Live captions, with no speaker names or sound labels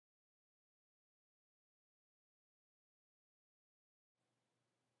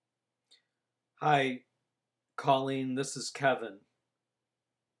Hi, Colleen. This is Kevin.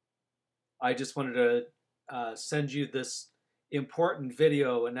 I just wanted to send you this important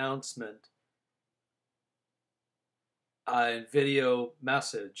video announcement and video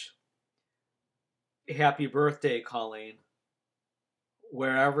message. Happy birthday, Colleen.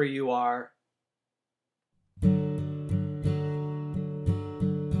 Wherever you are.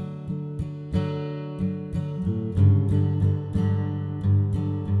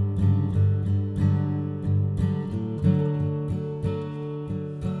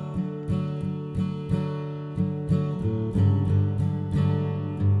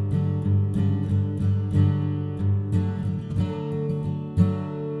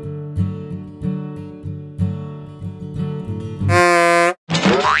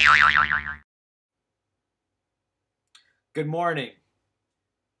 Good morning.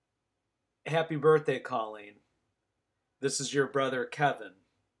 Happy birthday, Colleen. This is your brother, Kevin.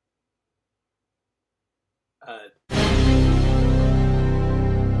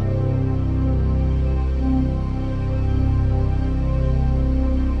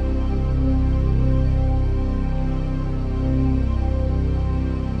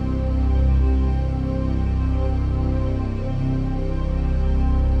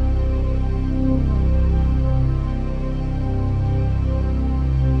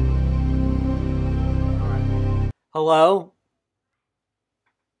 Hello?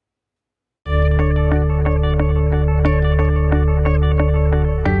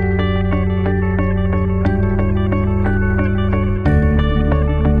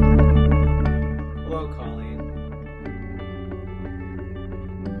 Hello, Colleen.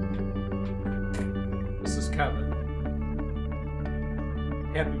 This is Kevin.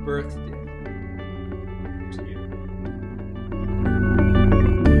 Happy birthday to you.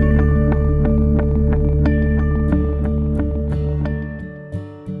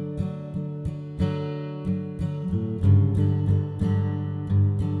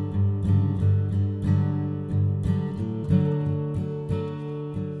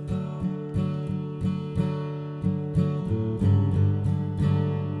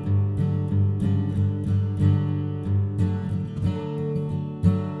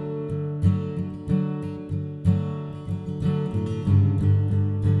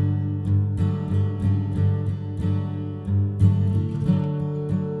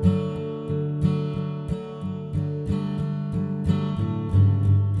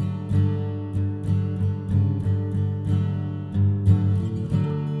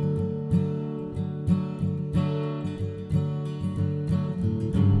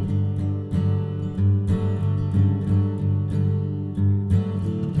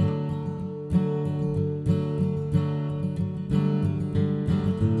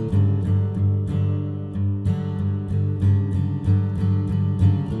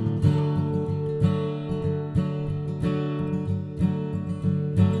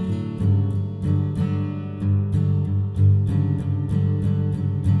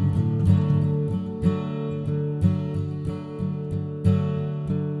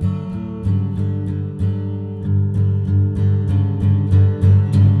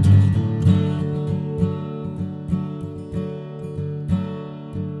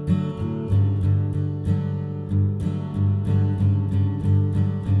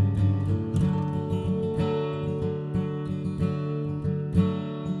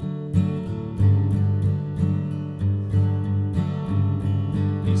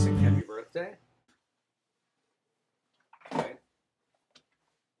 You sing happy birthday? Okay.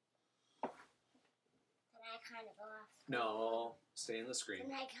 Then I kind of off. No, stay in the screen.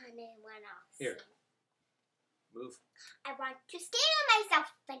 Then I kind of went off. Here. Move. I want to stand on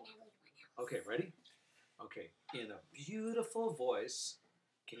myself, but now we went out. Okay, ready? Okay, in a beautiful voice,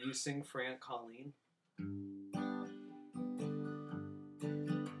 can you sing for Aunt Colleen?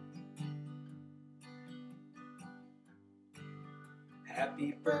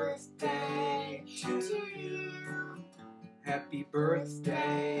 Happy birthday to you. Happy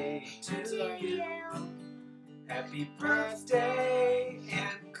birthday to you. Happy birthday,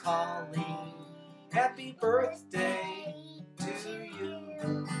 Aunt Colleen. Happy birthday to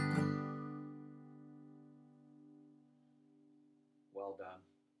you. Well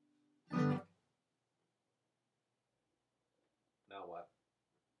done. Now what?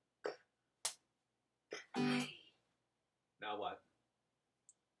 Now what?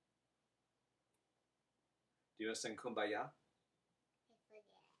 Do you want to sing Kumbaya? I forget.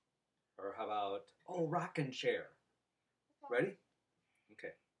 Or how about, oh, Rockin' Chair? Ready?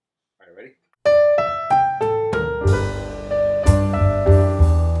 Okay. All right, ready?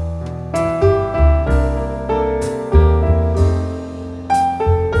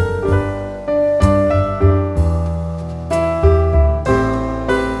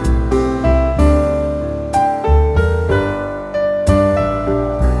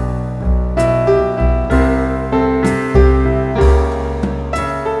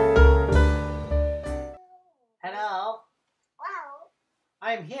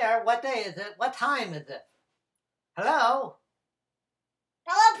 is it? What time is it? Hello?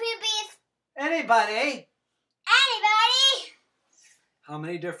 Hello, poopies. Anybody? Anybody? How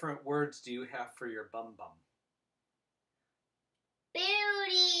many different words do you have for your bum bum?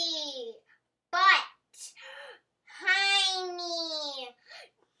 Booty. Butt. Hiney.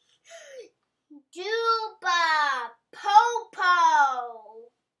 Duba. Popo.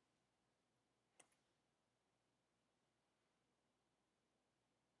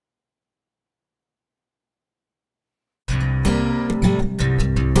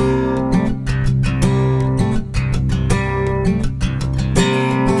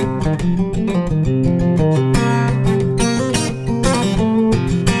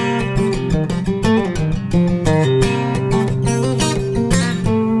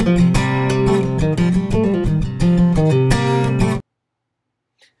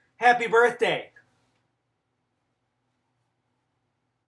 Happy birthday!